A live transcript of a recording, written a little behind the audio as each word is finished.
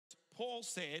Paul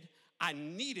said, I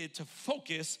needed to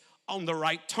focus on the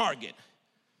right target.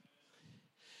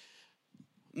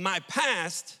 My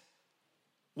past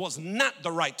was not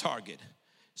the right target.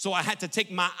 So I had to take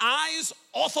my eyes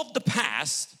off of the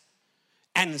past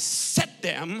and set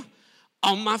them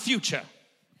on my future.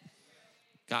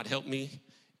 God help me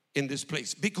in this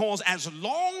place. Because as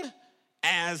long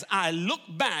as I look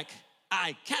back,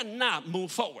 I cannot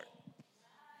move forward.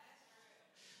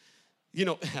 You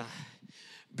know,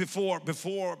 before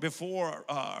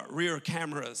rear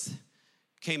cameras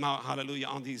came out, hallelujah,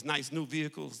 on these nice new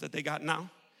vehicles that they got now,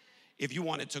 if you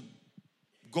wanted to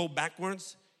go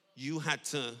backwards, you had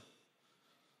to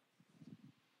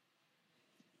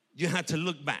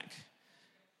look back.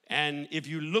 And if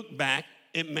you look back,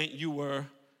 it meant you were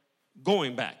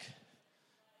going back.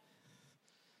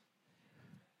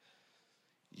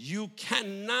 You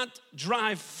cannot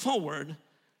drive forward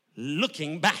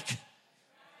looking back.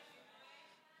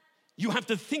 You have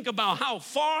to think about how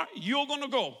far you're going to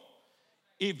go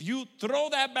if you throw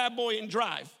that bad boy in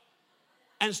drive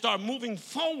and start moving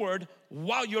forward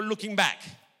while you're looking back.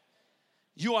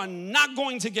 You are not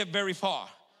going to get very far.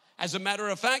 As a matter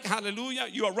of fact, hallelujah,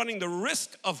 you are running the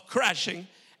risk of crashing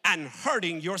and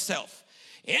hurting yourself.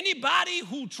 Anybody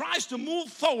who tries to move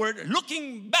forward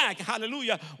looking back,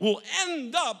 hallelujah, will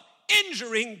end up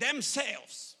injuring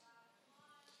themselves.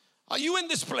 Are you in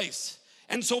this place?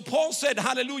 And so Paul said,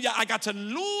 hallelujah, I got to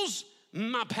lose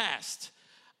my past.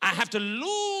 I have to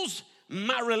lose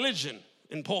my religion,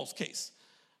 in Paul's case.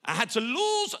 I had to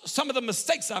lose some of the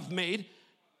mistakes I've made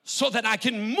so that I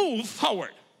can move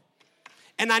forward.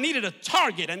 And I needed a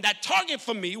target, and that target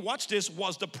for me, watch this,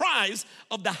 was the prize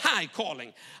of the high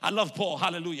calling. I love Paul,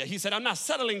 hallelujah. He said, I'm not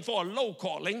settling for a low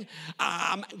calling.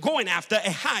 I'm going after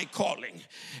a high calling.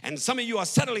 And some of you are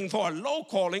settling for a low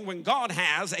calling when God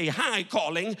has a high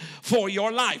calling for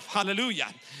your life, hallelujah.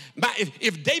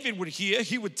 If David were here,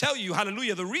 he would tell you,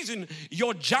 hallelujah, the reason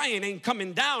your giant ain't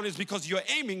coming down is because you're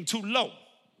aiming too low.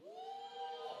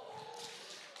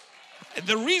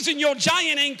 The reason your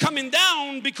giant ain't coming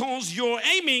down because you're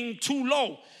aiming too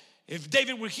low. If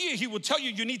David were here, he would tell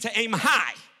you, you need to aim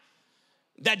high.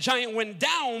 That giant went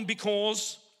down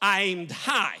because I aimed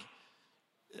high.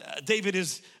 David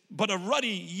is but a ruddy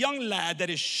young lad that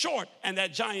is short, and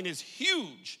that giant is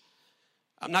huge.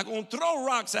 I'm not going to throw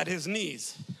rocks at his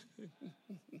knees.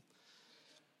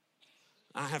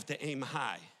 I have to aim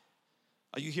high.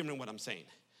 Are you hearing what I'm saying?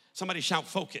 Somebody shout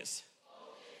focus.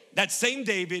 That same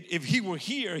David, if he were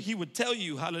here, he would tell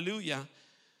you, hallelujah,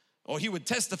 or he would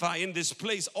testify in this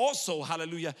place also,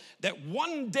 hallelujah, that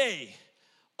one day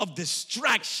of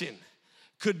distraction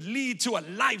could lead to a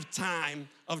lifetime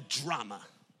of drama.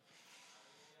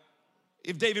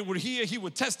 If David were here, he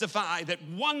would testify that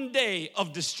one day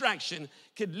of distraction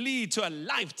could lead to a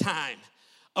lifetime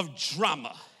of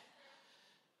drama.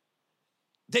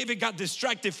 David got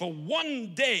distracted for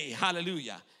one day,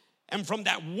 hallelujah. And from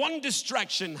that one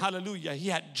distraction, hallelujah, he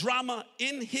had drama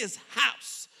in his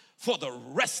house for the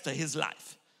rest of his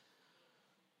life.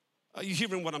 Are you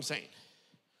hearing what I'm saying?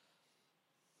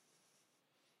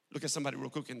 Look at somebody real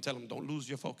quick and tell them, don't lose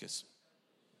your focus.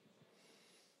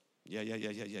 Yeah.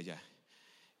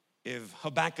 If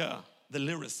Habakkuk, the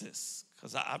lyricist,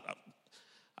 because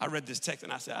I read this text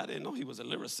and I said, I didn't know he was a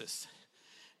lyricist.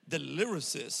 The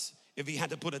lyricist, if he had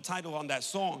to put a title on that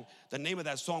song, the name of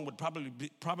that song would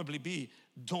probably be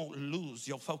Don't Lose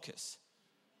Your Focus.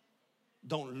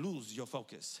 Don't lose your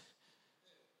focus.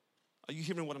 Are you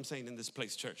hearing what I'm saying in this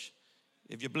place, church?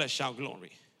 If you're blessed, shout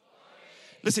glory.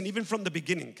 Listen, even from the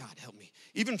beginning, God help me.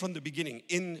 Even from the beginning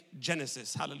in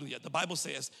Genesis, hallelujah, the Bible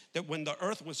says that when the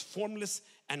earth was formless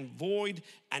and void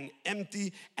and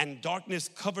empty and darkness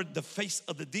covered the face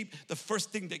of the deep, the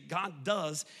first thing that God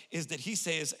does is that he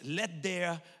says, let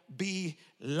there be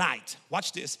light.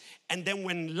 Watch this. And then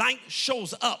when light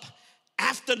shows up,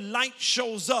 after light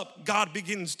shows up, God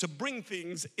begins to bring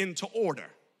things into order.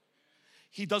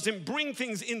 He doesn't bring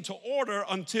things into order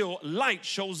until light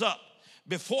shows up.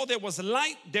 Before there was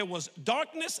light, there was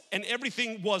darkness, and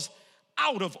everything was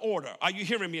out of order. Are you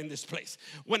hearing me in this place?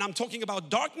 When I'm talking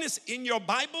about darkness in your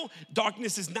Bible,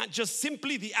 darkness is not just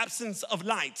simply the absence of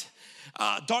light.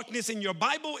 Darkness in your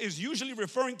Bible is usually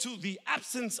referring to the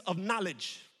absence of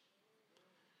knowledge.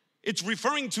 It's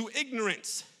referring to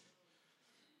ignorance.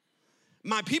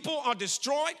 My people are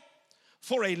destroyed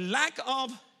for a lack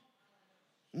of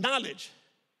knowledge.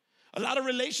 A lot of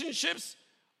relationships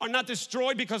are not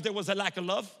destroyed because there was a lack of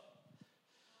love.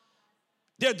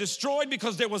 They're destroyed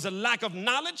because there was a lack of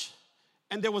knowledge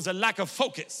and there was a lack of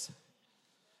focus.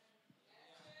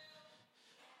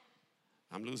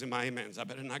 I'm losing my amens. I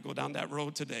better not go down that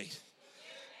road today.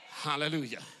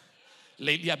 Hallelujah.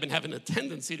 Lately, I've been having a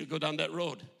tendency to go down that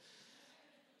road.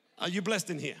 Are you blessed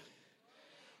in here?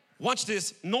 Watch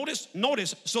this.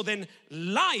 Notice. So then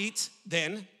light,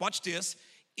 watch this,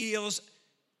 is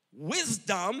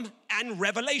wisdom and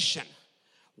revelation.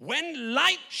 When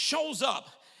light shows up,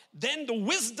 then the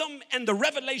wisdom and the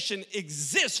revelation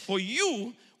exists for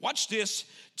you, watch this,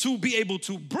 to be able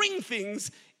to bring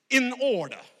things in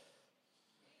order.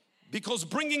 Because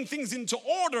bringing things into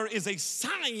order is a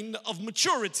sign of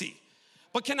maturity.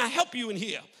 But can I help you in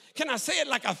here? Can I say it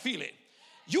like I feel it?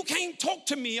 You can't talk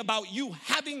to me about you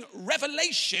having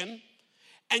revelation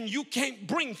and you can't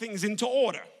bring things into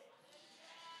order.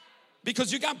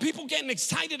 Because you got people getting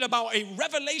excited about a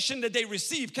revelation that they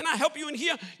receive. Can I help you in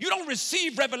here? You don't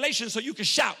receive revelation so you can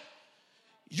shout.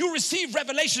 You receive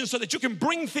revelation so that you can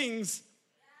bring things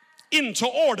into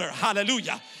order.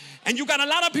 Hallelujah. And you got a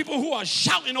lot of people who are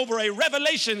shouting over a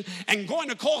revelation and going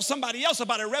to call somebody else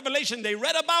about a revelation they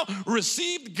read about,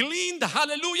 received, gleaned,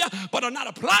 hallelujah, but are not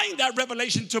applying that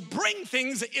revelation to bring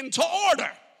things into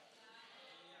order.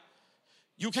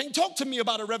 You can't talk to me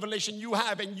about a revelation you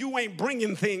have and you ain't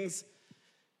bringing things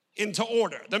into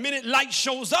order. The minute light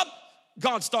shows up,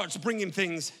 God starts bringing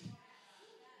things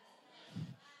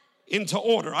into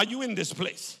order. Are you in this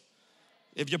place?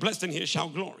 If you're blessed in here,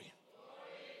 shout glory.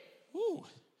 Ooh.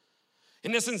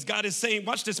 In essence, God is saying,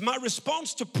 watch this, my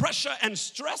response to pressure and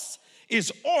stress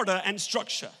is order and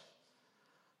structure.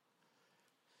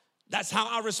 That's how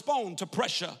I respond to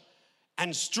pressure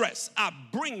and stress. I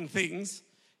bring things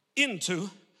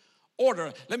into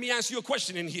order. Let me ask you a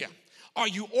question in here. Are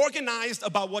you organized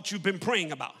about what you've been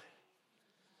praying about?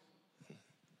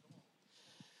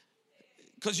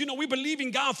 Because, we believe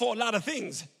in God for a lot of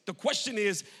things. The question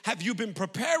is, have you been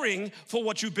preparing for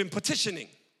what you've been petitioning?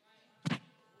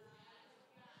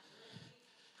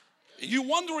 You're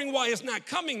wondering why it's not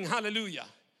coming, hallelujah.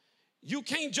 You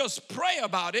can't just pray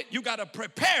about it, you got to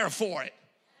prepare for it.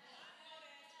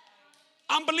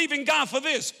 I'm believing God for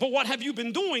this, but what have you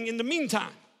been doing in the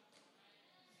meantime?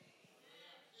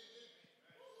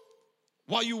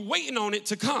 While you're waiting on it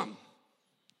to come.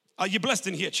 Are you blessed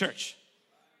in here, church?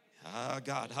 Ah,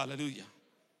 God, hallelujah.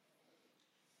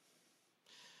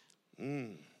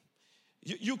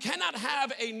 You cannot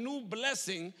have a new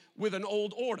blessing with an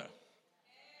old order.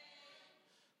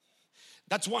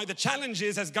 That's why the challenge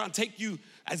is as God takes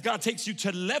you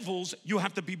to levels, you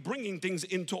have to be bringing things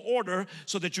into order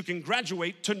so that you can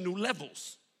graduate to new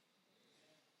levels.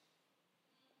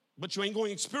 But you ain't going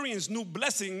to experience new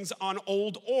blessings on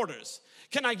old orders.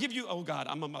 Can I give you, oh God,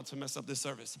 I'm about to mess up this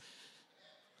service.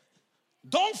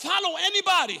 Don't follow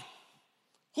anybody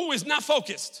who is not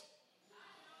focused.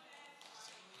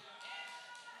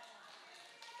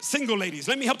 Single ladies,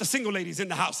 let me help the single ladies in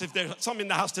the house if there's some in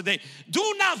the house today.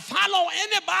 Do not follow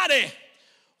anybody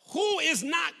who is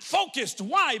not focused.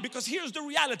 Why? Because here's the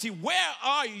reality. Where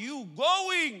are you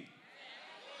going?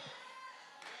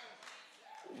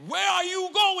 Where are you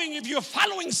going if you're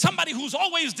following somebody who's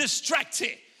always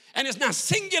distracted and is not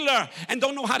singular and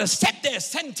don't know how to set their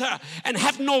center and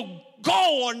have no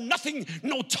goal or nothing,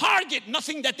 no target,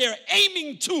 nothing that they're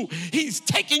aiming to? He's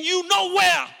taking you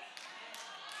nowhere.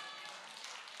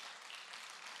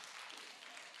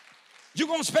 You're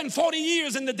going to spend 40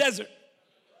 years in the desert.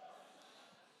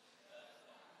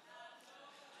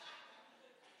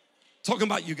 Talking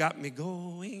about you got me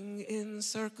going in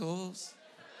circles.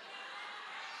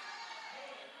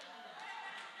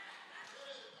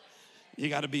 You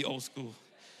got to be old school.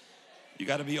 You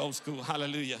got to be old school.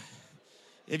 Hallelujah.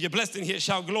 If you're blessed in here,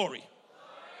 shout glory.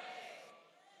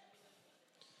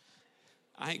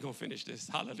 I ain't going to finish this.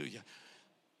 Hallelujah.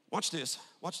 Watch this.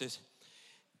 Watch this.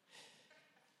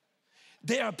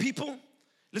 There are people,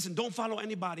 listen, don't follow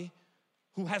anybody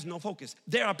who has no focus.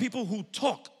 There are people who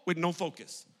talk with no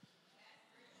focus.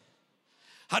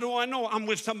 How do I know I'm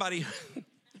with somebody?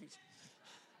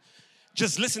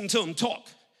 Just listen to them talk.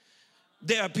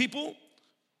 There are people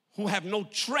who have no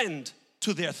trend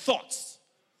to their thoughts.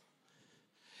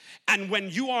 And when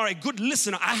you are a good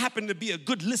listener, I happen to be a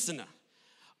good listener,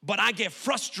 but I get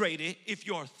frustrated if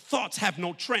your thoughts have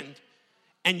no trend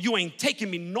and you ain't taking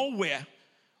me nowhere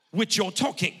with your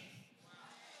talking.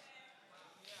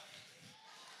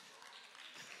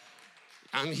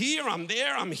 I'm here, I'm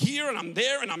there, I'm here, and I'm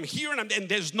there, and I'm here, and I'm there, and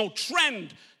there's no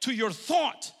trend to your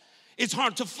thought. It's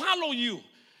hard to follow you.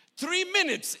 3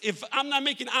 minutes, if I'm not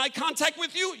making eye contact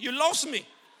with you, you lost me.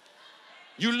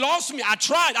 You lost me. I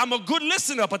tried. I'm a good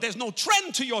listener, but there's no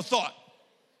trend to your thought.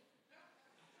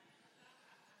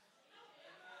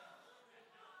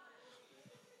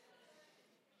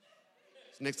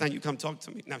 Next time you come talk to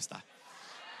me. No, stop.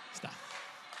 Stop.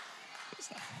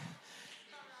 Stop.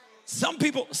 Some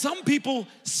people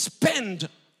spend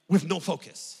with no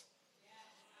focus.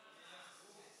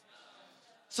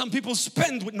 Some people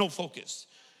spend with no focus.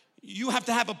 You have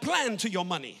to have a plan to your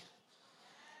money.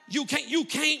 You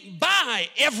can't buy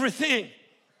everything.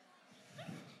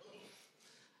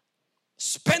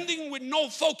 Spending with no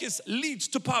focus leads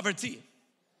to poverty.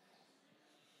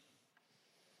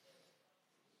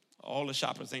 All the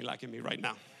shoppers ain't liking me right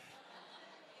now.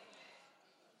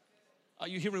 Are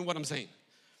you hearing what I'm saying?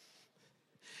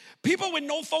 People with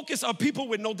no focus are people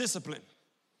with no discipline.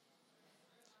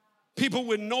 People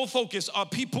with no focus are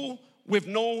people with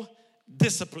no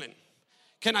discipline.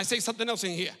 Can I say something else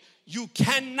in here? You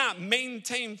cannot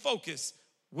maintain focus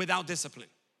without discipline.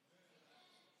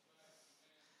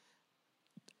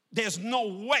 There's no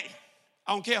way.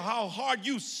 I don't care how hard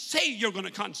you say you're going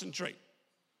to concentrate.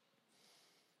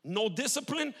 No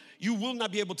discipline, you will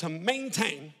not be able to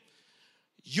maintain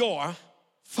your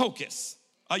focus.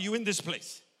 Are you in this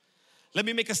place? Let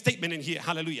me make a statement in here.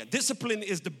 Hallelujah. Discipline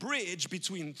is the bridge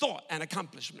between thought and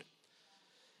accomplishment.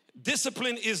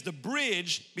 Discipline is the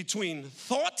bridge between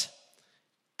thought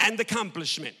and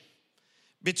accomplishment.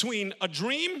 Between a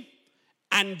dream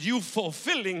and you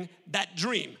fulfilling that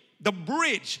dream. The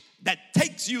bridge that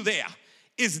takes you there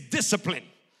is discipline.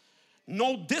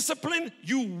 No discipline,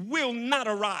 you will not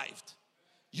arrive.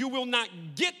 You will not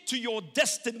get to your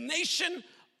destination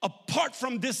apart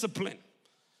from discipline.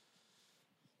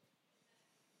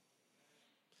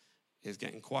 It's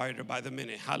getting quieter by the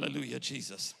minute. Hallelujah,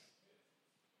 Jesus.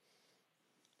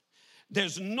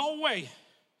 There's no way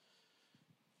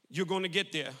you're going to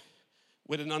get there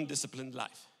with an undisciplined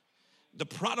life. The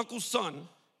prodigal son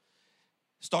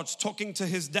starts talking to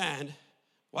his dad,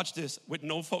 watch this, with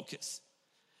no focus.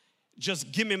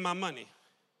 Just give me my money.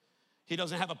 He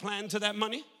doesn't have a plan to that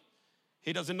money.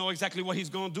 He doesn't know exactly what he's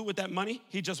going to do with that money.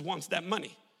 He just wants that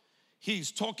money.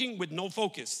 He's talking with no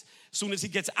focus. As soon as he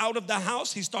gets out of the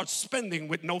house, he starts spending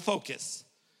with no focus.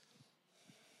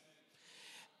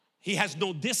 He has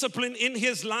no discipline in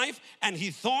his life, and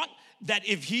he thought that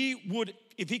if he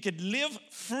could live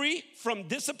free from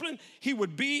discipline, he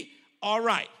would be all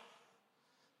right.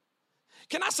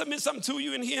 Can I submit something to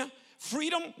you in here?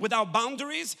 Freedom without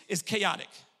boundaries is chaotic.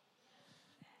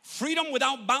 Freedom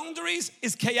without boundaries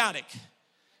is chaotic.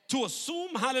 To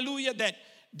assume, hallelujah, that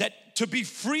to be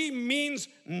free means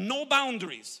no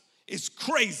boundaries is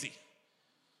crazy.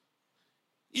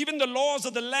 Even the laws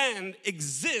of the land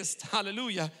exist,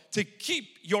 hallelujah, to keep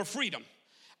your freedom.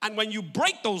 And when you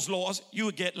break those laws,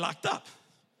 you get locked up.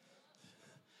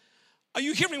 Are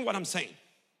you hearing what I'm saying?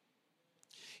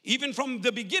 Even from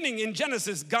the beginning in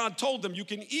Genesis, God told them, you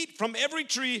can eat from every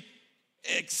tree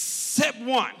except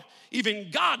one.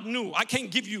 Even God knew, I can't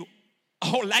give you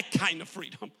all that kind of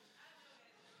freedom.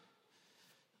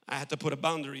 I had to put a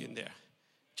boundary in there.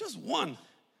 Just one.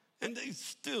 And they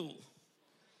still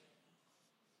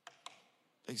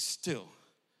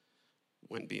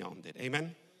went beyond it.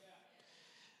 Amen?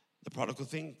 The prodigal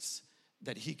thinks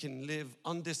that he can live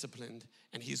undisciplined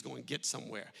and he's going to get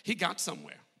somewhere. He got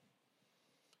somewhere.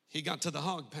 He got to the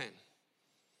hog pen.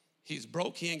 He's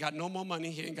broke. He ain't got no more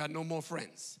money. He ain't got no more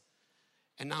friends.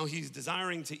 And now he's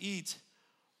desiring to eat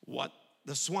what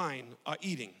the swine are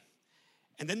eating.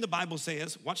 And then the Bible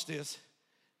says, watch this,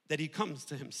 that he comes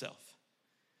to himself.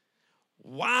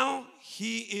 While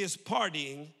he is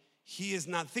partying, he is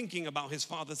not thinking about his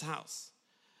father's house.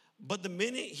 But the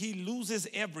minute he loses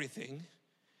everything,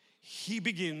 he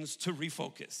begins to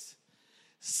refocus.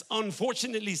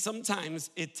 Unfortunately,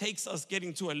 sometimes it takes us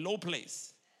getting to a low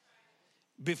place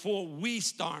before we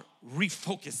start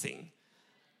refocusing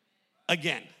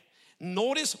again.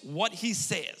 Notice what he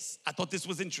says. I thought this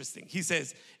was interesting. He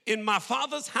says, in my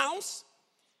father's house,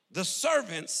 the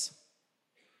servants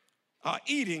are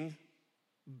eating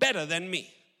better than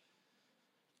me.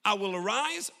 I will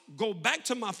arise, go back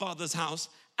to my father's house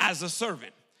as a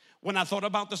servant. When I thought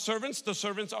about the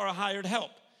servants are a hired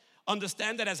help.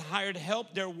 Understand that as hired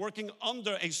help, they're working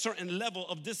under a certain level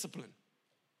of discipline.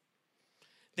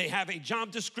 They have a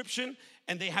job description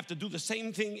and they have to do the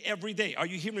same thing every day. Are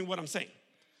you hearing what I'm saying?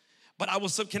 But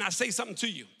can I say something to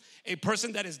you? A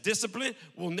person that is disciplined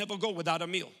will never go without a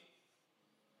meal.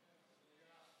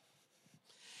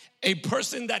 A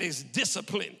person that is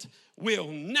disciplined will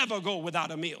never go without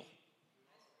a meal.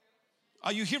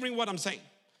 Are you hearing what I'm saying?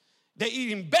 They're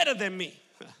eating better than me.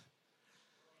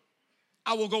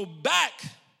 I will go back,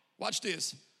 watch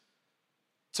this,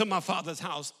 to my father's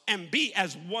house and be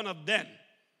as one of them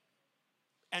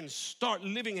and start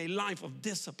living a life of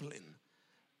discipline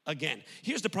again.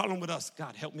 Here's the problem with us.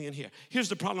 God, help me in here. Here's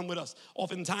the problem with us.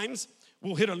 Oftentimes,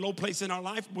 we'll hit a low place in our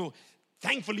life.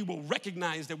 Thankfully, we'll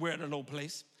recognize that we're at a low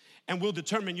place. and we'll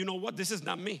determine, you know what, this is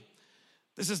not me.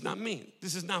 This is not me.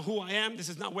 This is not who I am. This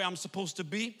is not where I'm supposed to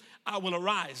be. I will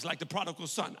arise like the prodigal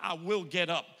son. I will get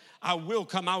up. I will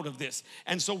come out of this.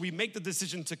 And so we make the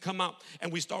decision to come out,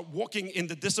 and we start walking in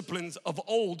the disciplines of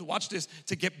old, watch this,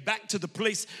 to get back to the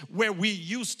place where we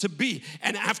used to be.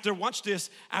 And after, watch this,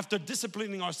 after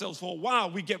disciplining ourselves for a while,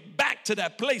 we get back to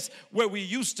that place where we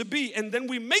used to be. And then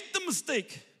we make the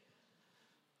mistake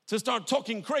to start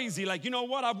talking crazy like, you know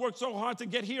what, I've worked so hard to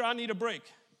get here, I need a break.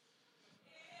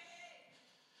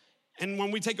 And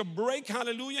when we take a break,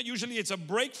 hallelujah, usually it's a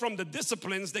break from the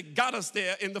disciplines that got us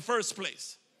there in the first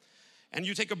place. And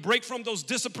you take a break from those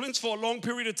disciplines for a long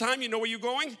period of time, you know where you're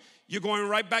going? You're going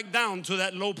right back down to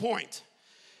that low point.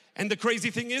 And the crazy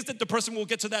thing is that the person will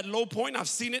get to that low point. I've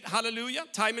seen it, hallelujah,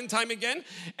 time and time again.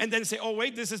 And then say, oh,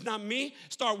 wait, this is not me.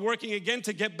 Start working again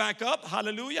to get back up,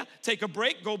 hallelujah. Take a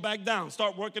break, go back down.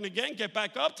 Start working again, get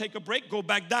back up, take a break, go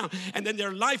back down. And then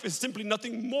their life is simply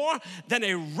nothing more than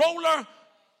a roller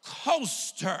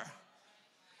coaster.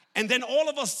 And then all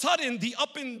of a sudden, the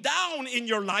up and down in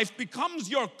your life becomes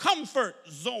your comfort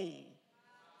zone.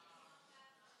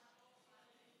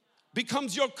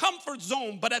 Becomes your comfort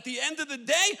zone. But at the end of the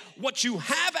day, what you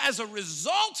have as a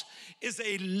result is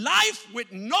a life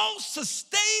with no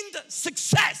sustained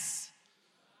success.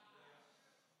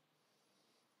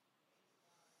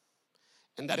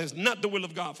 And that is not the will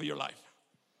of God for your life.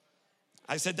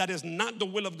 I said that is not the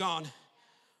will of God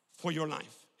for your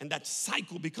life. And that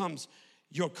cycle becomes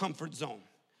your comfort zone.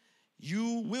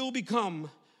 You will become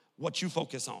what you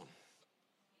focus on.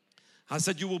 I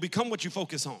said you will become what you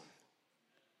focus on.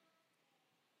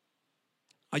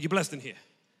 Are you blessed in here?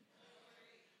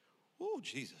 Oh,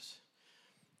 Jesus.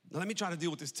 Now let me try to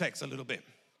deal with this text a little bit.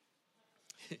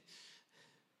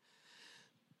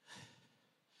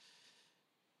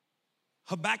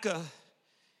 Habakkuk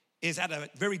is at a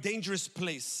very dangerous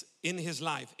place in his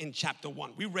life in chapter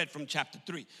 1. We read from chapter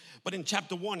 3. But in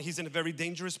chapter 1, he's in a very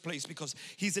dangerous place because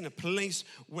he's in a place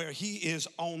where he is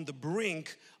on the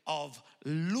brink of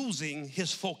losing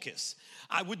his focus.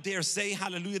 I would dare say,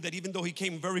 hallelujah, that even though he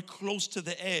came very close to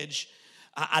the edge,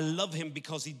 I love him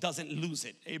because he doesn't lose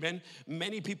it. Amen.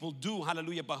 Many people do,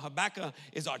 hallelujah, but Habakkuk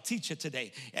is our teacher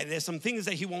today. And there's some things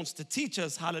that he wants to teach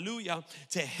us, hallelujah,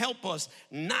 to help us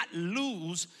not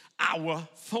lose our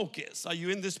focus. Are you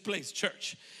in this place,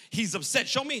 church? He's upset.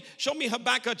 Show me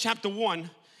Habakkuk chapter 1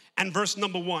 and verse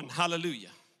number 1.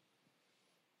 Hallelujah.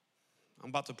 I'm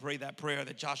about to pray that prayer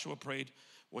that Joshua prayed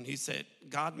when he said,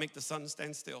 God, make the sun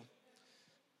stand still.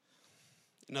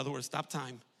 In other words, stop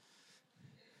time.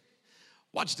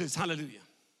 Watch this, hallelujah.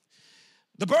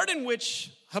 The burden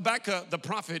which Habakkuk the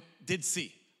prophet did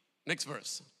see. Next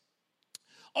verse.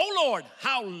 O Lord,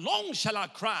 how long shall I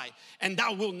cry, and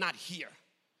thou wilt not hear?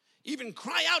 Even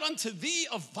cry out unto thee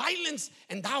of violence,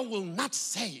 and thou wilt not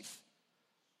save.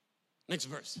 Next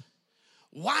verse.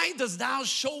 Why dost thou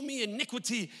show me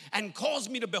iniquity and cause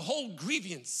me to behold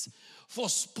grievance? For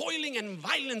spoiling and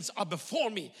violence are before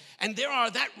me, and there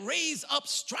are that raise up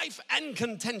strife and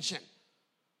contention.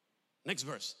 Next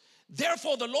verse.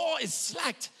 Therefore the law is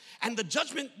slacked, and the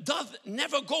judgment doth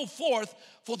never go forth,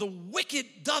 for the wicked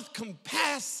doth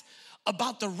compass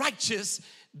about the righteous.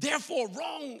 Therefore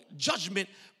wrong judgment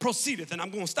proceedeth. And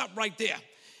I'm going to stop right there.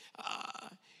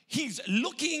 He's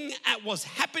looking at what's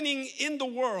happening in the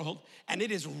world, and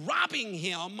it is robbing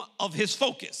him of his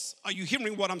focus. Are you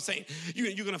hearing what I'm saying?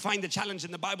 You're going to find the challenge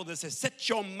in the Bible that says, set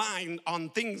your mind on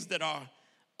things that are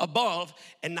above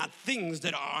and not things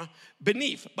that are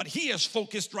beneath. But he is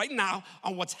focused right now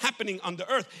on what's happening on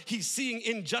the earth. He's seeing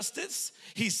injustice.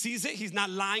 He sees it. He's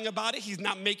not lying about it. He's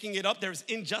not making it up. There's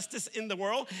injustice in the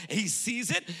world. He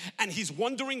sees it, and he's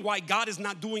wondering why God is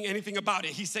not doing anything about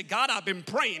it. He said, God, I've been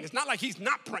praying. It's not like he's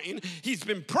not praying. He's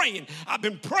been praying. I've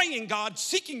been praying, God,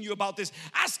 seeking you about this,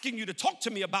 asking you to talk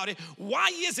to me about it. Why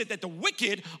is it that the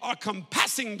wicked are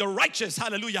compassing the righteous?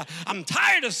 Hallelujah. I'm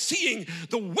tired of seeing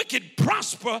the wicked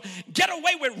prosper, get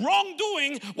away with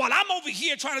wrongdoing, while I'm over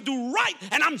here trying to do right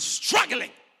and I'm struggling.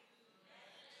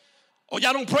 Oh,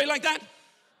 y'all don't pray like that?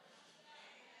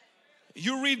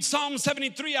 You read Psalm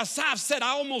 73, Asaph said,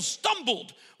 I almost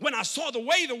stumbled when I saw the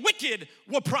way the wicked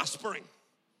were prospering.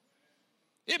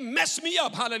 It messed me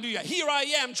up, hallelujah. Here I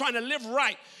am trying to live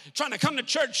right, trying to come to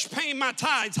church, paying my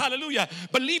tithes, hallelujah,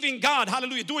 believing God,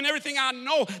 hallelujah, doing everything I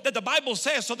know that the Bible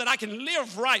says so that I can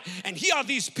live right. And here are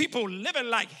these people living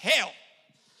like hell.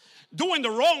 doing the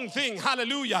wrong thing,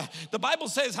 hallelujah. The Bible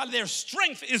says how their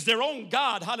strength is their own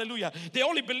God, hallelujah. They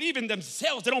only believe in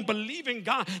themselves. They don't believe in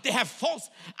God. They have false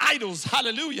idols,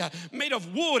 hallelujah, made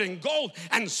of wood and gold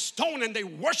and stone, and they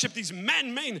worship these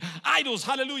man-made idols,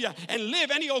 hallelujah, and live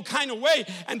any old kind of way,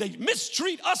 and they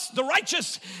mistreat us, the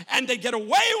righteous, and they get away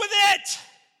with it.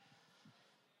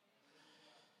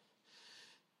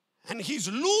 And he's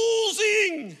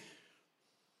losing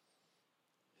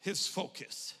his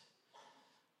focus.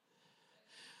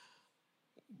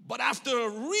 But after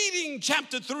reading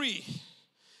chapter 3,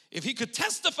 if he could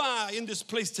testify in this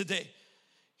place today,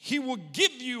 he will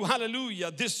give you,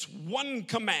 hallelujah, this one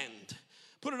command.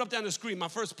 Put it up there on the screen, my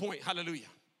first point, hallelujah.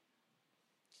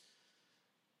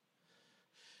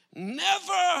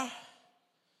 Never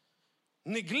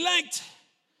neglect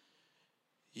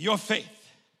your faith.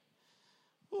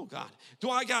 Oh, God. Do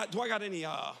I got any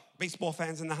baseball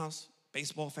fans in the house?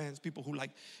 Baseball fans, people who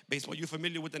like baseball. You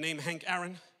familiar with the name Hank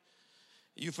Aaron?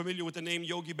 You familiar with the name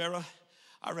Yogi Berra?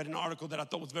 I read an article that I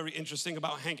thought was very interesting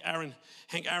about Hank Aaron.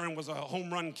 Hank Aaron was a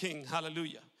home run king,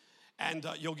 hallelujah. And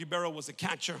Yogi Berra was a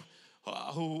catcher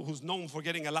who's known for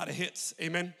getting a lot of hits,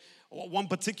 amen. One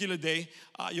particular day,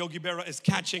 Yogi Berra is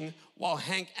catching while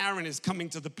Hank Aaron is coming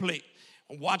to the plate.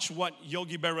 Watch what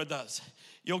Yogi Berra does.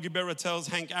 Yogi Berra tells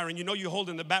Hank Aaron, you know you're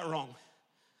holding the bat wrong.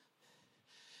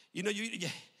 You know,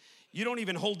 you don't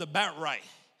even hold the bat right.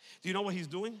 Do you know what he's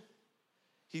doing?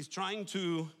 He's trying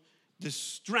to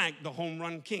distract the home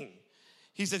run king.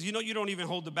 He says, you know you don't even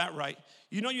hold the bat right.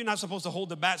 You know you're not supposed to hold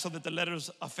the bat so that the letters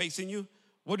are facing you.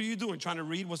 What are you doing? Trying to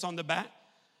read what's on the bat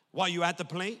while you're at the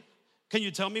plate? Can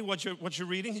you tell me what you're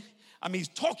reading? I mean, he's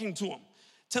talking to him.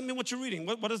 Tell me what you're reading.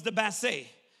 What does the bat say?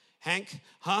 Hank,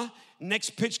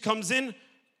 next pitch comes in,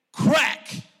 crack.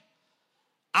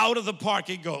 Out of the park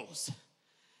it goes.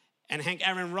 And Hank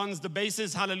Aaron runs the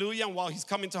bases, hallelujah. And while he's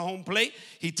coming to home plate,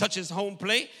 he touches home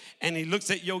plate and he looks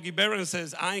at Yogi Berra and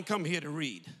says, I ain't come here to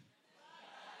read.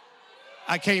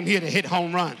 I came here to hit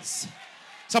home runs.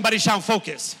 Somebody shout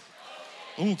focus.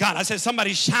 Oh, God, I said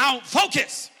somebody shout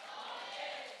focus.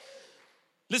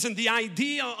 Listen, the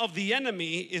idea of the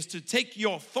enemy is to take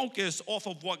your focus off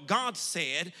of what God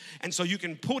said, and so you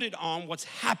can put it on what's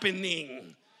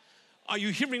happening. Are you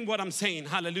hearing what I'm saying?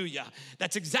 Hallelujah.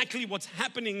 That's exactly what's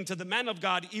happening to the man of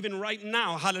God even right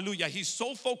now. Hallelujah. He's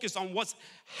so focused on what's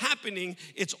happening,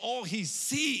 it's all he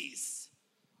sees.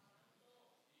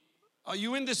 Are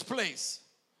you in this place?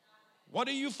 What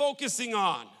are you focusing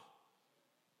on?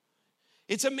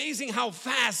 It's amazing how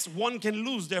fast one can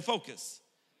lose their focus.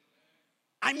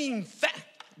 I mean fast.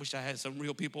 Wish I had some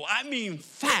real people. I mean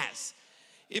fast.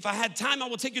 If I had time, I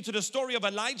will take you to the story of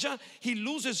Elijah. He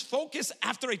loses focus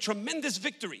after a tremendous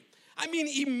victory. I mean,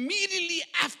 immediately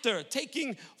after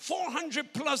taking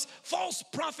 400 plus false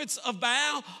prophets of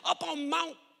Baal up on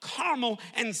Mount Carmel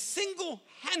and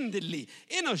single-handedly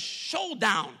in a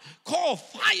showdown call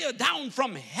fire down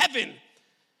from heaven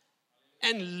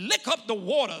and lick up the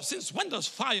water. Since when does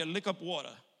fire lick up water?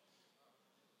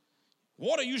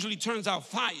 Water usually turns out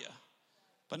fire,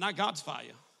 but not God's fire.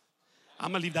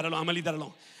 I'm gonna leave that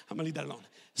alone.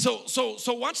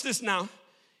 So watch this now.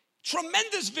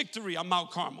 Tremendous victory on Mount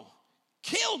Carmel.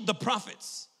 Killed the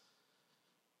prophets.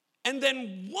 And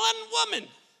then one woman.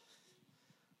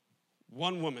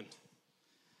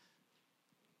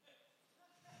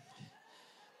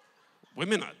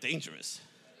 Women are dangerous.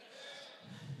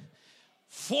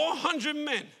 400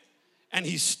 men. And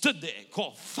he stood there and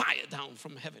called fire down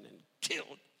from heaven and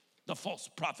killed the false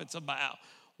prophets of Baal.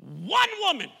 One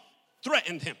woman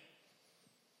threatened him.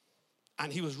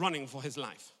 And he was running for his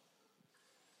life.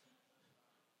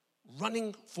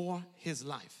 Running for his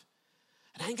life.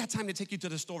 And I ain't got time to take you to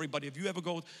the story, but if you ever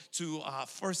go to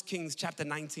 1 Kings chapter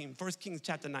 19,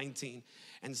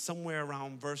 and somewhere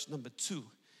around verse number 2,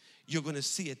 you're going to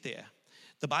see it there.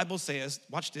 The Bible says,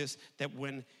 watch this, that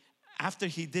when after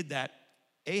he did that,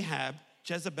 Ahab,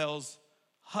 Jezebel's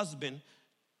husband,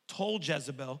 told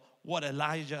Jezebel what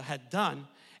Elijah had done,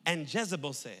 and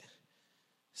Jezebel said,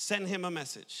 send him a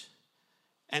message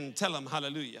and tell him,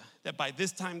 hallelujah, that by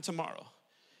this time tomorrow,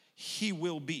 he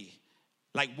will be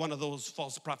like one of those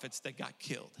false prophets that got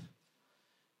killed.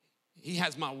 He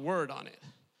has my word on it.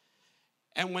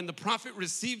 And when the prophet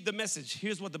received the message,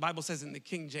 here's what the Bible says in the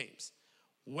King James.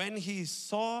 When he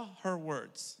saw her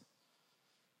words,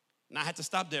 and I had to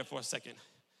stop there for a second.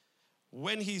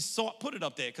 When he saw, put it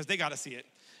up there because they got to see it.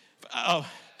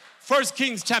 1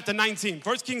 Kings chapter 19.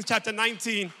 1 Kings chapter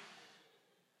 19,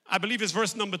 I believe it's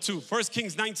verse number 2. 1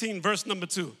 Kings 19, verse number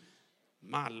 2.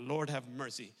 My Lord have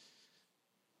mercy.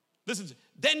 Listen,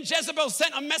 then Jezebel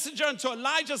sent a messenger unto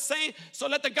Elijah, saying, so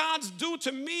let the gods do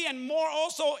to me and more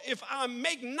also, if I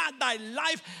make not thy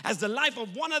life as the life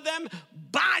of one of them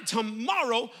by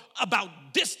tomorrow about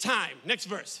this time. Next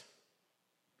verse.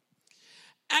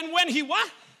 And when he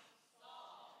what?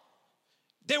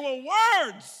 There were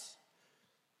words.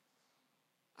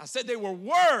 I said they were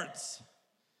words.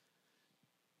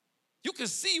 You can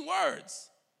see words.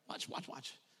 Watch.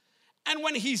 And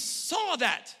when he saw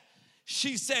that,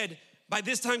 she said, by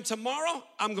this time tomorrow,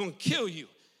 I'm going to kill you.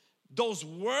 Those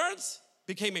words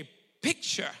became a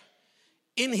picture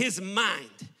in his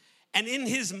mind. And in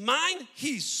his mind,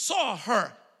 he saw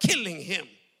her killing him.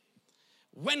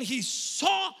 When he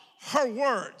saw her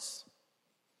words,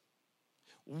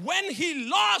 when he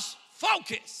lost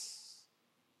focus,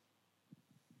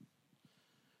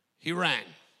 he ran.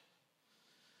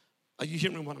 Are you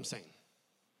hearing what I'm saying?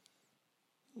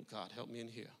 Oh, God, help me in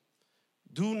here.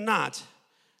 Do not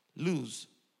lose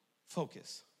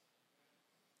focus.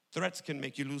 Threats can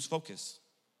make you lose focus.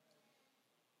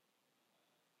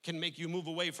 Can make you move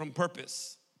away from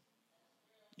purpose.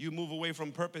 You move away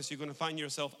from purpose, you're going to find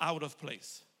yourself out of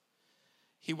place.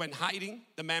 He went hiding.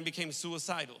 The man became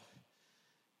suicidal.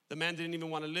 The man didn't even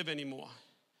want to live anymore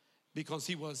because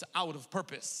he was out of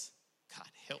purpose. God,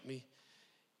 help me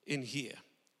in here.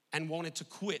 And wanted to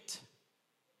quit.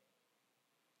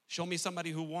 Show me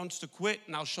somebody who wants to quit,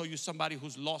 and I'll show you somebody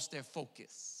who's lost their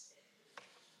focus.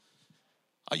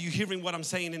 Are you hearing what I'm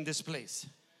saying in this place?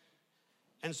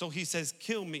 And so he says,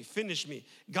 kill me, finish me.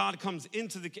 God comes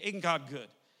into the, ain't God good?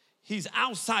 He's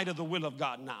outside of the will of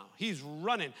God now. He's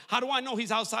running. How do I know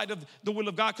he's outside of the will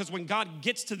of God? Because when God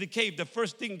gets to the cave, the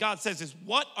first thing God says is,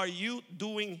 what are you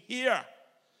doing here?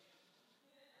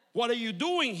 What are you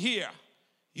doing here?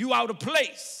 You out of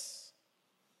place.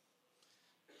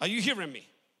 Are you hearing me?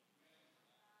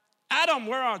 Adam,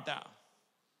 where art thou?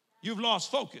 You've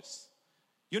lost focus.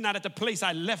 You're not at the place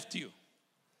I left you.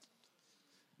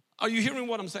 Are you hearing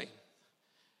what I'm saying?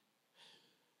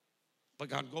 But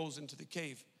God goes into the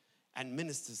cave and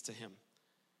ministers to him.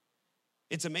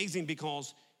 It's amazing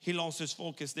because he lost his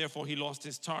focus, therefore he lost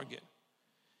his target.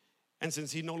 And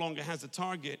since he no longer has a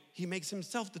target, he makes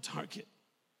himself the target.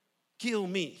 Kill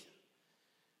me.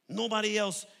 Nobody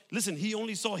else. Listen, he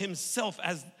only saw himself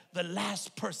as the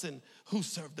last person who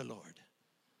served the Lord.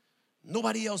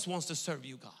 Nobody else wants to serve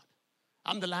you, God.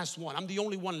 I'm the last one. I'm the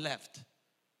only one left.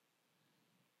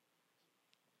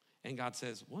 And God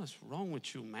says, what's wrong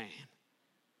with you, man?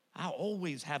 I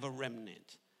always have a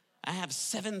remnant. I have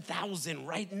 7,000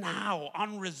 right now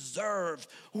on reserve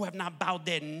who have not bowed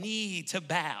their knee to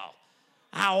bow.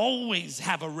 I always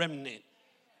have a remnant.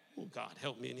 Oh, God,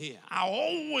 help me in here. I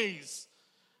always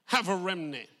have a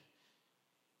remnant.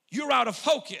 You're out of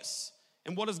focus.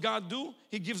 And what does God do?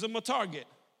 He gives them a target.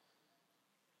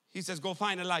 He says, go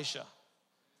find Elisha.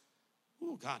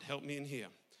 Oh, God, help me in here.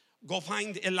 Go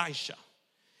find Elisha.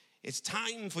 It's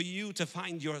time for you to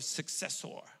find your successor.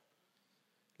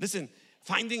 Listen,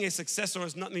 finding a successor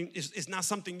is not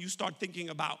something you start thinking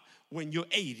about when you're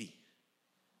 80.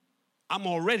 I'm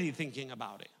already thinking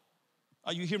about it.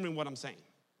 Are you hearing what I'm saying?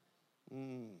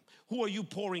 Who are you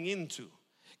pouring into?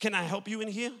 Can I help you in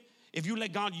here? If you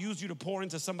let God use you to pour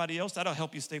into somebody else, that'll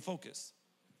help you stay focused.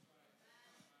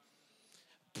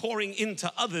 Pouring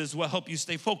into others will help you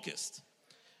stay focused.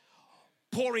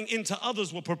 Pouring into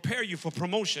others will prepare you for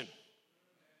promotion.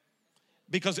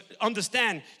 Because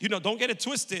understand, don't get it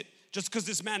twisted. Just because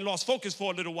this man lost focus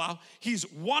for a little while, he's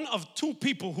one of two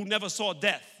people who never saw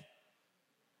death.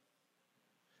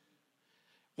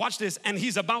 Watch this, and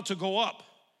he's about to go up.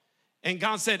 And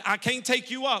God said, I can't take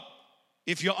you up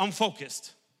if you're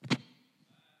unfocused.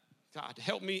 God,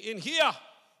 help me in here.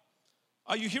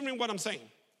 Are you hearing what I'm saying?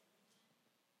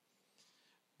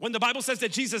 When the Bible says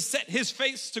that Jesus set his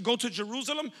face to go to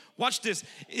Jerusalem, watch this.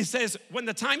 It says, when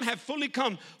the time had fully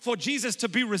come for Jesus to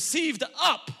be received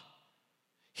up,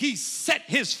 he set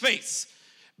his face.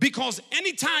 Because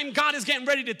anytime God is getting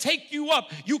ready to take you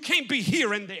up, you can't be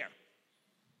here and there.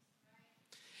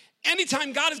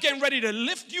 Anytime God is getting ready to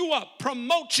lift you up,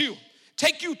 promote you,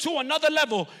 take you to another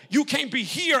level, you can't be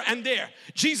here and there.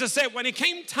 Jesus said, when it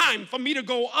came time for me to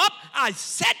go up, I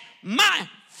set my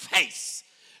face.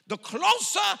 The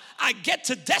closer I get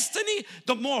to destiny,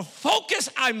 the more focused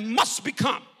I must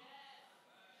become.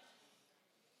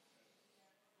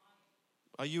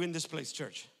 Are you in this place,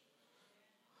 church?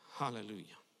 Hallelujah.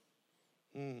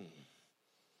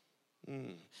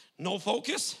 No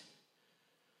focus,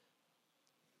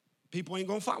 people ain't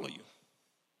gonna follow you.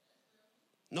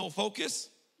 No focus,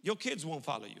 your kids won't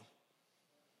follow you.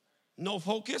 No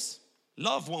focus,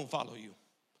 love won't follow you.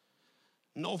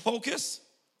 No focus,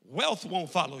 wealth won't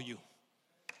follow you.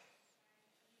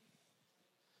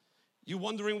 You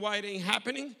wondering why it ain't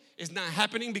happening? It's not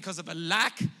happening because of a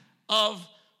lack of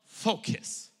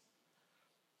focus.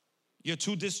 You're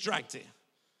too distracted.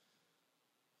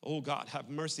 Oh God, have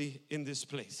mercy in this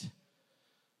place.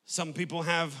 Some people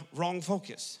have wrong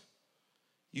focus.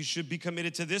 You should be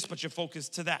committed to this, but you're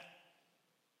focused to that.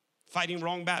 Fighting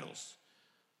wrong battles.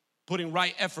 Putting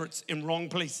right efforts in wrong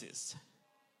places.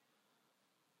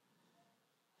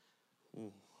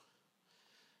 Ooh.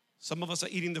 Some of us are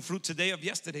eating the fruit today of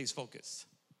yesterday's focus.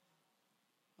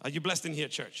 Are you blessed in here,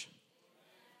 church?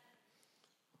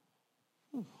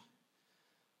 Ooh.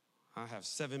 I have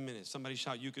 7 minutes. Somebody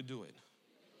shout, you could do it.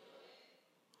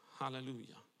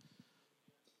 Hallelujah.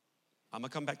 I'm going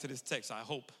to come back to this text, I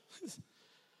hope.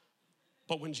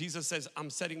 But when Jesus says, I'm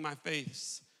setting my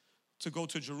face to go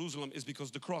to Jerusalem, is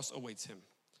because the cross awaits him.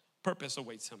 Purpose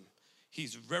awaits him.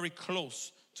 He's very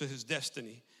close to his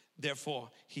destiny. Therefore,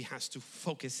 he has to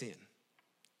focus in.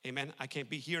 Amen. I can't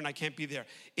be here and I can't be there.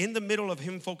 In the middle of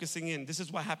him focusing in, this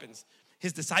is what happens.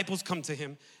 His disciples come to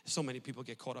him. So many people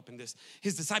get caught up in this.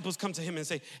 His disciples come to him and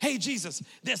say, hey, Jesus,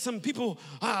 there's some people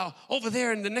over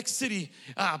there in the next city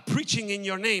preaching in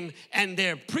your name, and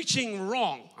they're preaching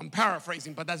wrong. I'm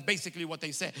paraphrasing, but that's basically what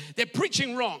they said. They're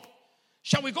preaching wrong.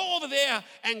 Shall we go over there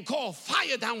and call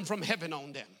fire down from heaven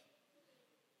on them?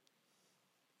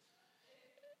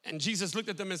 And Jesus looked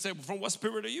at them and said, from what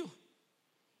spirit are you?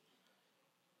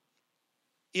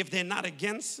 If they're not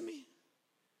against me,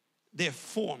 they're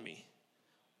for me.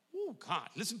 Oh, God,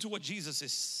 listen to what Jesus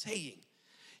is saying.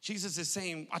 Jesus is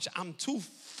saying, watch, I'm too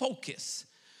focused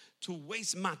to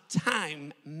waste my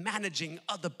time managing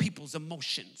other people's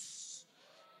emotions.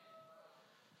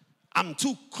 I'm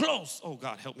too close. Oh,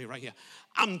 God, help me right here.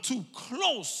 I'm too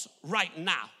close right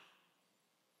now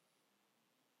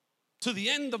to the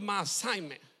end of my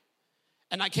assignment,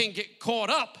 and I can't get caught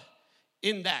up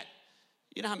in that.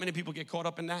 You know how many people get caught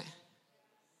up in that?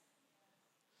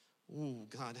 Oh,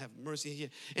 God, have mercy here.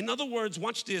 In other words,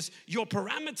 watch this. Your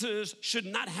parameters should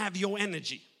not have your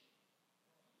energy.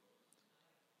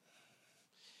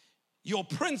 Your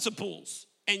principles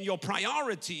and your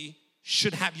priority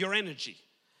should have your energy,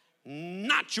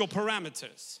 not your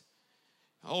parameters.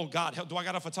 Oh, God, do I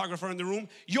got a photographer in the room?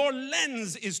 Your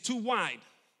lens is too wide.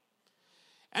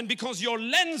 And because your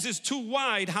lens is too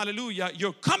wide, hallelujah,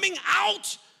 you're coming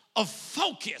out of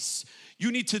focus. You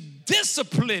need to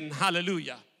discipline,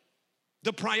 hallelujah,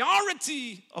 the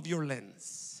priority of your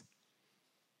lens.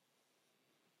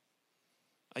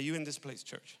 Are you in this place,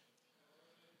 church?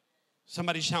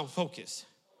 Somebody shout focus.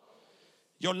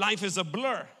 Your life is a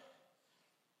blur.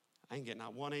 I ain't getting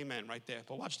out one amen right there,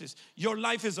 but watch this. Your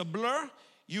life is a blur.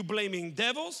 You blaming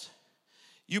devils.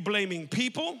 You blaming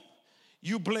people.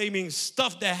 You blaming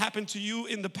stuff that happened to you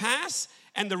in the past.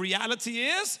 And the reality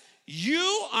is,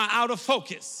 you are out of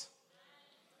focus.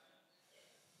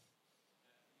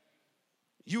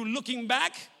 You looking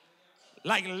back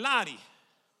like Lottie.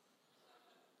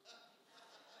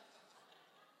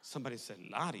 Somebody said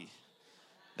Lottie.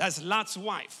 That's Lot's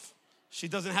wife. She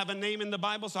doesn't have a name in the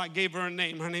Bible, so I gave her a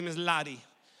name. Her name is Lottie.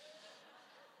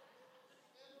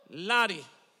 Lottie.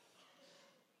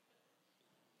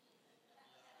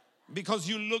 Because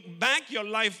you look back, your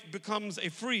life becomes a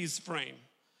freeze frame.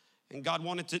 And God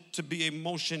wanted it to be a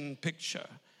motion picture,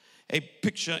 a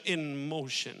picture in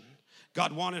motion.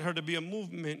 God wanted her to be a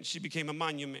movement. She became a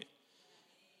monument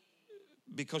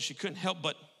because she couldn't help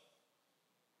but.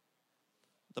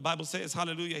 The Bible says,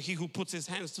 hallelujah, he who puts his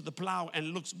hands to the plow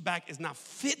and looks back is not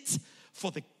fit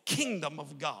for the kingdom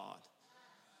of God.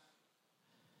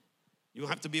 You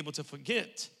have to be able to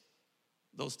forget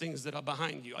those things that are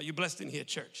behind you. Are you blessed in here,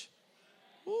 church?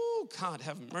 Oh, God,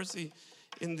 have mercy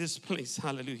in this place.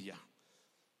 Hallelujah.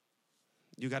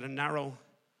 You got to narrow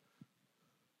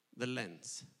the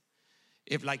lens.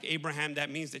 If like Abraham, that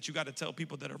means that you got to tell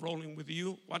people that are rolling with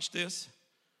you, watch this.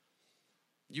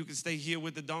 You can stay here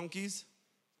with the donkeys.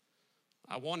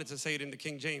 I wanted to say it in the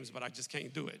King James, but I just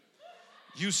can't do it.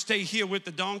 You stay here with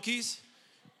the donkeys.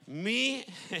 Me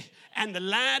and the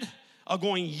lad are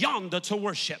going yonder to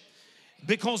worship.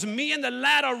 Because me and the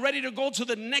lad are ready to go to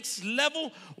the next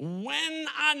level. When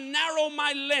I narrow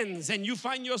my lens and you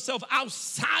find yourself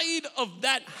outside of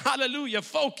that, hallelujah,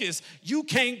 focus, you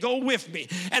can't go with me.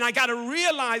 And I got to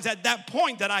realize at that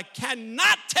point that I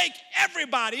cannot take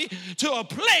everybody to a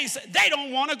place they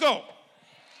don't want to go.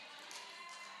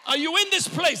 Are you in this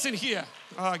place in here?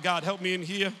 Oh, God, help me in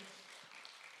here.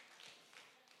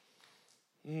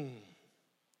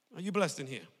 Are you blessed in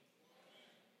here?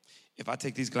 If I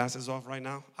take these glasses off right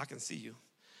now, I can see you.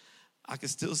 I can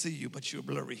still see you, but you're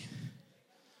blurry.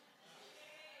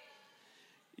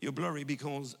 You're blurry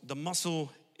because the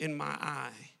muscle in my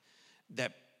eye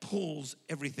that pulls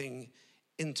everything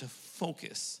into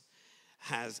focus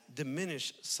has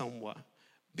diminished somewhat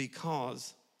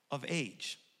because of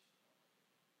age.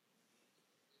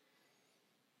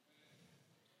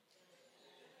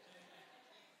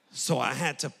 So I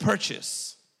had to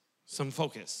purchase some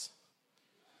focus.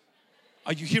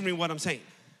 Are you hearing what I'm saying?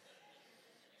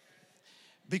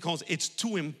 Because it's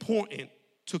too important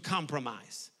to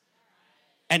compromise.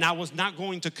 And I was not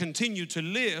going to continue to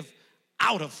live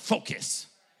out of focus.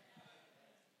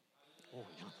 Oh,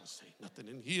 y'all don't say nothing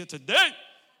in here today.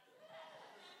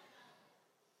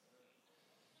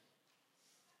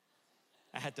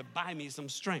 I had to buy me some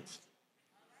strength.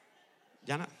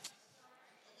 Y'all not?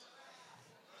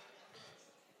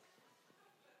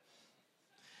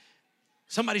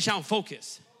 Somebody shout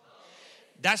focus.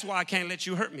 That's why I can't let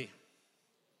you hurt me.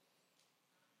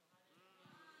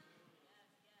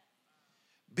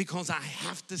 Because I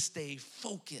have to stay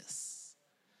focused.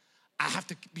 I have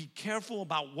to be careful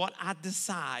about what I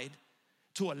decide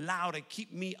to allow to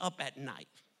keep me up at night.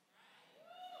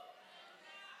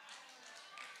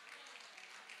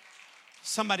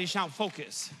 Somebody shout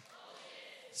focus.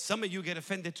 Some of you get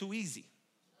offended too easy.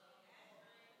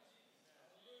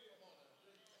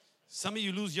 Some of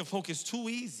you lose your focus too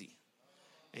easy.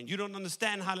 And you don't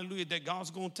understand, hallelujah, that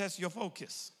God's going to test your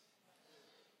focus.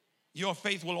 Your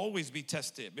faith will always be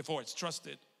tested before it's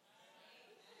trusted.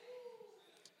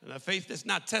 And a faith that's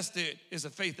not tested is a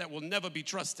faith that will never be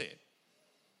trusted.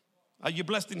 Are you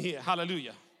blessed in here?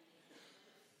 Hallelujah.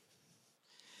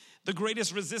 The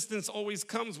greatest resistance always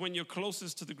comes when you're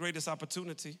closest to the greatest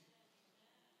opportunity.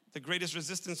 The greatest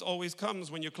resistance always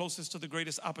comes when you're closest to the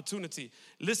greatest opportunity.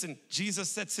 Listen, Jesus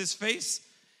sets his face.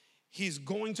 He's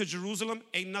going to Jerusalem.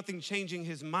 Ain't nothing changing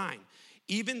his mind.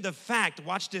 Even the fact,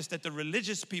 watch this, that the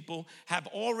religious people have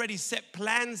already set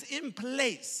plans in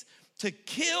place to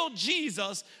kill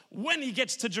Jesus when he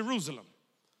gets to Jerusalem.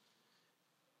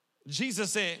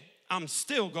 Jesus said, I'm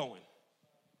still going.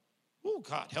 Oh,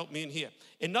 God, help me in here.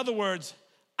 In other words,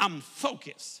 I'm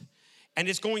focused. And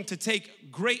it's going to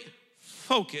take great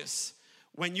focus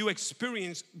when you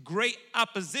experience great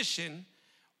opposition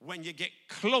when you get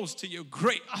close to your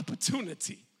great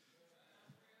opportunity.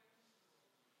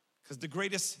 Because the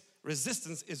greatest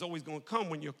resistance is always going to come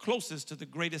when you're closest to the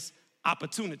greatest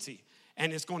opportunity.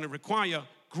 And it's going to require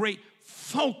great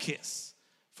focus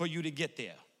for you to get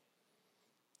there.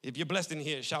 If you're blessed in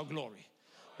here, shout glory.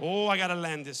 Oh, I got to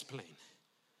land this plane.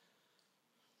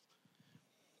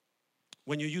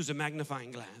 When you use a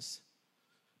magnifying glass,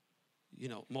 you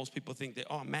know, most people think they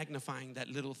are magnifying that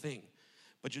little thing.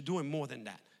 But you're doing more than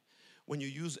that. When you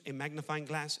use a magnifying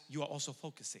glass, you are also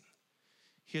focusing.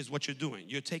 Here's what you're doing.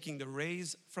 You're taking the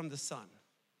rays from the sun.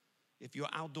 If you're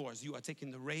outdoors, you are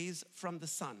taking the rays from the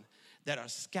sun that are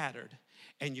scattered,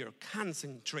 and you're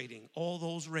concentrating all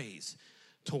those rays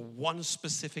to one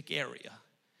specific area.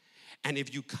 And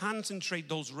if you concentrate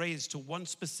those rays to one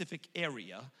specific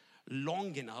area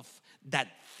long enough, that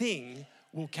thing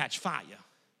will catch fire.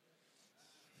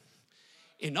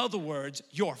 In other words,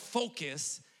 your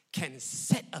focus can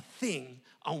set a thing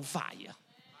on fire.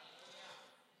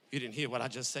 You didn't hear what I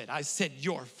just said. I said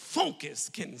your focus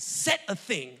can set a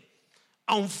thing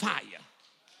on fire.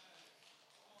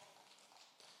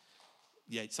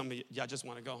 Yeah, some of y'all just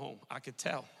want to go home. I could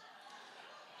tell.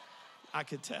 I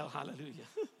could tell. Hallelujah.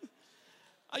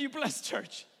 Are you blessed,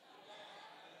 church?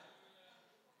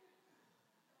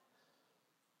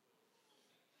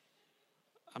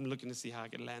 I'm looking to see how I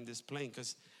can land this plane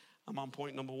because I'm on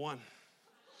point number 1.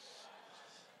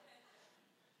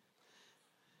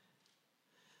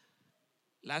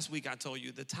 Last week I told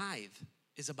you the tithe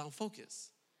is about focus.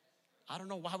 I don't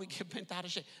know why we get bent out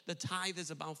of shape. The tithe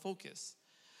is about focus.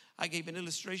 I gave an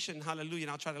illustration, hallelujah,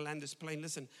 and I'll try to land this plane.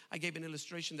 Listen, I gave an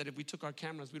illustration that if we took our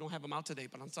cameras, we don't have them out today,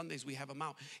 but on Sundays we have them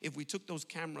out. If we took those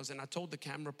cameras and I told the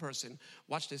camera person,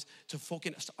 watch this, to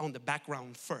focus on the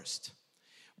background first,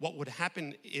 what would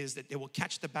happen is that they will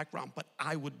catch the background, but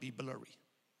I would be blurry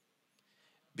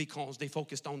because they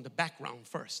focused on the background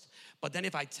first. But then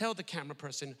if I tell the camera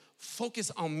person, focus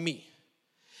on me,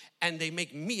 and they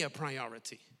make me a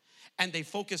priority, and they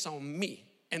focus on me,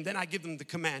 and then I give them the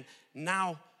command,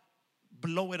 now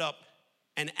blow it up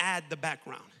and add the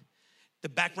background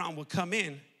would come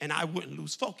in and I wouldn't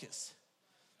lose focus.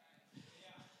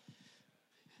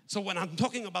 So when I'm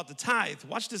talking about the tithe,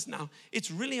 watch this now,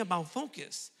 it's really about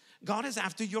focus. God is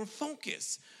after your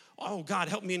focus. Oh, God,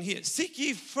 help me in here. Seek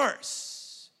ye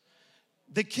first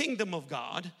the kingdom of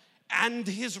God and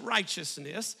his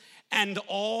righteousness, and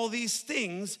all these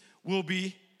things will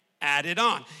be added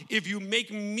on. If you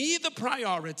make me the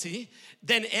priority,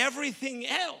 then everything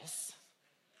else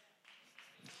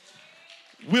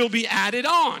will be added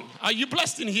on. Are you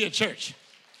blessed in here, church?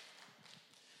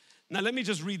 Now, let me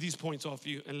just read these points off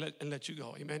you and let you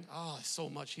go. Amen. Oh, so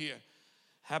much here.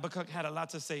 Habakkuk had a lot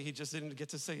to say. He just didn't get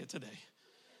to say it today.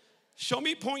 Show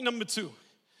me point number 2.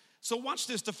 So watch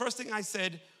this. The first thing I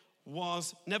said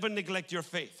was never neglect your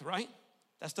faith, right?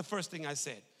 That's the first thing I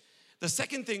said. The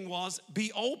second thing was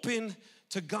be open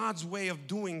to God's way of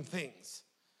doing things.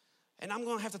 And I'm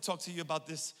going to have to talk to you about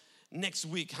this next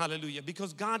week, hallelujah,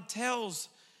 because God tells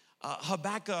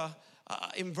Habakkuk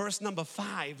in verse number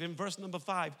 5,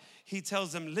 he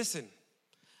tells them, listen,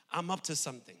 I'm up to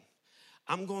something.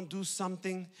 I'm going to do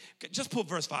something. Just put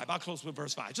verse 5. I'll close with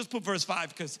verse 5. Just put verse 5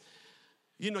 because,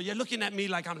 you're looking at me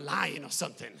like I'm lying or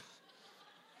something.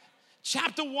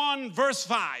 Chapter 1, verse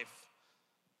 5.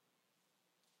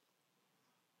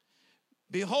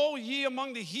 Behold ye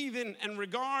among the heathen and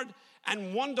regard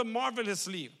and wonder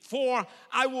marvelously, for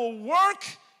I will work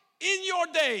in your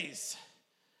days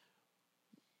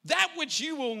that which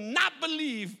you will not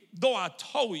believe, though I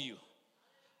told you.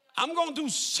 I'm going to do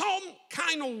some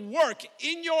kind of work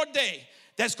in your day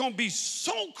that's going to be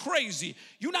so crazy,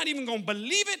 you're not even going to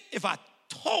believe it if I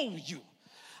told you.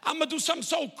 I'm going to do something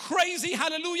so crazy,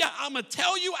 hallelujah. I'm going to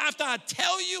tell you after I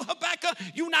tell you, Habakkuk,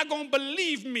 you're not going to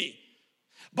believe me.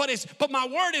 But my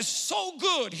word is so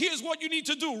good. Here's what you need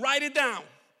to do. Write it down.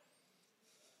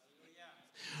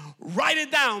 Write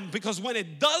it down, because when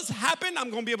it does happen, I'm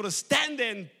going to be able to stand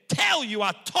there and tell you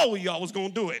I told you I was going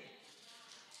to do it.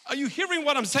 Are you hearing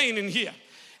what I'm saying in here?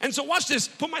 And so watch this.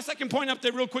 Put my second point up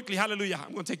there real quickly. Hallelujah.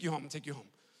 I'm going to take you home.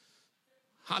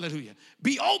 Hallelujah.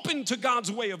 Be open to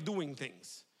God's way of doing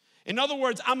things. In other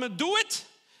words, I'm going to do it,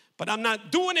 but I'm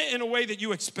not doing it in a way that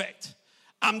you expect.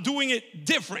 I'm doing it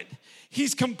different.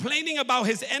 He's complaining about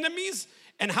his enemies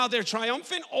and how they're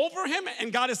triumphant over him.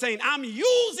 And God is saying, I'm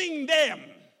using them.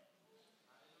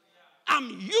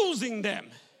 I'm using them.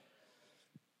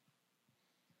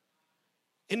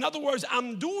 In other words,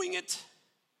 I'm doing it.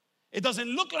 It doesn't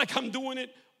look like I'm doing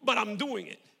it, but I'm doing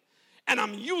it. And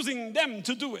I'm using them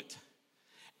to do it.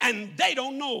 And they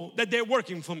don't know that they're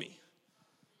working for me.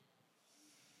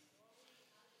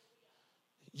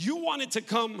 You want it to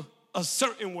come a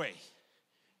certain way.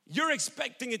 You're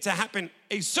expecting it to happen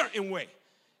a certain way.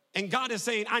 And God is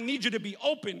saying, I need you to be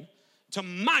open to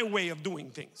my way of doing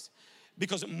things,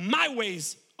 because my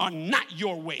ways are not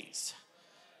your ways.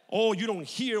 Oh, you don't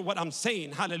hear what I'm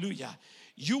saying. Hallelujah.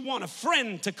 You want a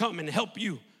friend to come and help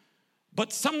you,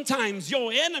 but sometimes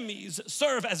your enemies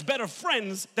serve as better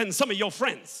friends than some of your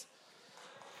friends.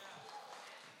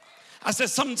 I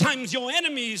said, sometimes your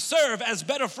enemies serve as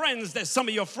better friends than some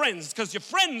of your friends, because your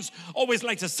friends always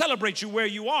like to celebrate you where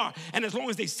you are. And as long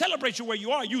as they celebrate you where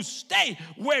you are, you stay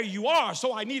where you are.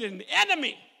 So I need an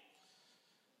enemy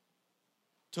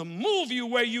to move you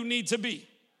where you need to be.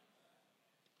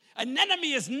 An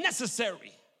enemy is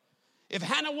necessary. If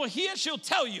Hannah were here, she'll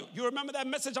tell you. You remember that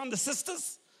message on the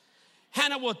sisters?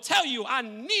 Hannah will tell you, I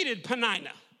needed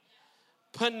Peninnah.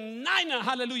 Peninnah,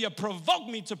 hallelujah, provoked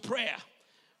me to prayer.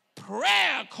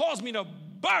 Prayer caused me to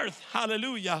birth,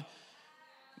 hallelujah,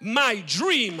 my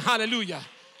dream, hallelujah.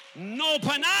 No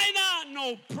Peninnah,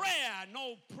 no prayer,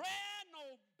 no prayer.